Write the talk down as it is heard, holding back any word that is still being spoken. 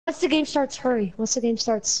Once the game starts, hurry. Once the game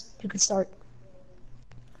starts, you can start.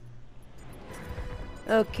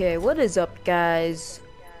 Okay, what is up, guys?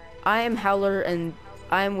 I am Howler, and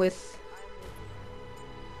I'm with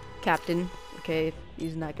Captain. Okay,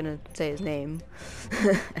 he's not gonna say his name.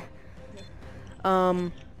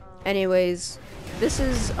 Anyways, this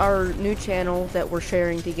is our new channel that we're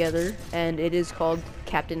sharing together, and it is called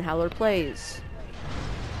Captain Howler Plays.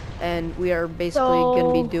 And we are basically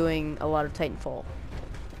gonna be doing a lot of Titanfall.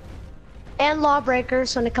 And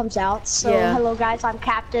Lawbreakers when it comes out. So, Yeah. Hello guys, I'm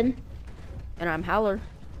Captain. And I'm Howler,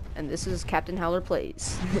 and this is Captain Howler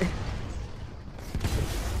Plays.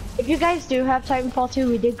 If you guys do have Titanfall 2,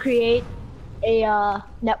 we did create a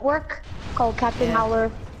network called Captain Howler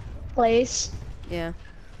Plays. Yeah.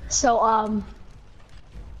 So,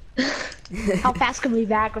 how fast can we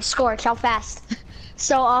back or Scorch? How fast?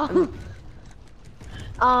 So,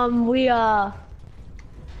 we are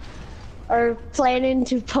planning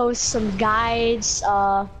to post some guides,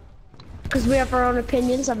 because we have our own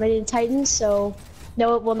opinions on Many Titans. So,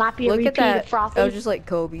 no, it will not be a repeat of Frothy. I was just like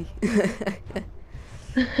Kobe.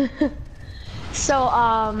 So,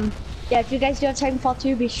 yeah, if you guys do have Titanfall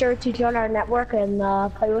 2, be sure to join our network and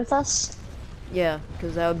play with us. Yeah,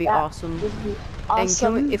 because that would be awesome. Would be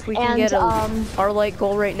awesome. And if we can get our like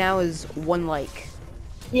goal right now is 1 like.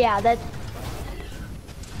 Yeah, that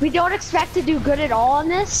we don't expect to do good at all on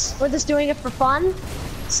this. We're just doing it for fun.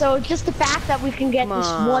 So just the fact that we can get this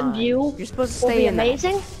 1 view You're supposed to will stay be in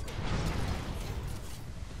amazing. That.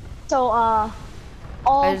 So I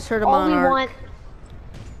just heard all we on want.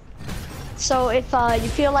 So if you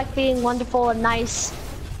feel like being wonderful and nice,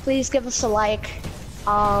 please give us a like.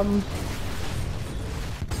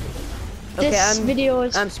 This video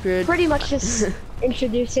is pretty much just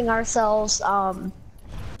introducing ourselves.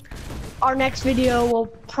 Our next video will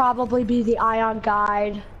probably be the Ion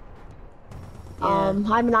guide. Yeah.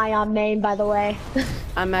 I'm an Ion main, by the way.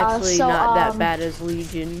 I'm actually not that bad as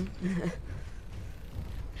Legion.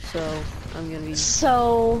 So I'm gonna be.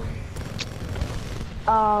 So,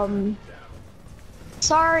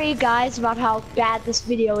 sorry guys about how bad this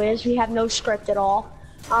video is. We have no script at all.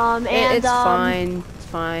 It's fine. It's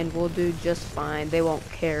fine. We'll do just fine. They won't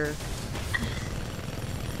care.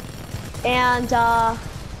 And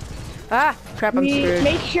crap! I'm screwed.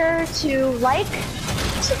 Make sure to like,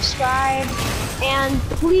 subscribe, and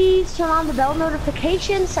please turn on the bell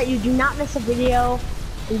notifications so you do not miss a video.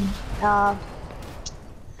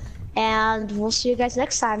 And we'll see you guys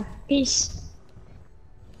next time. Peace.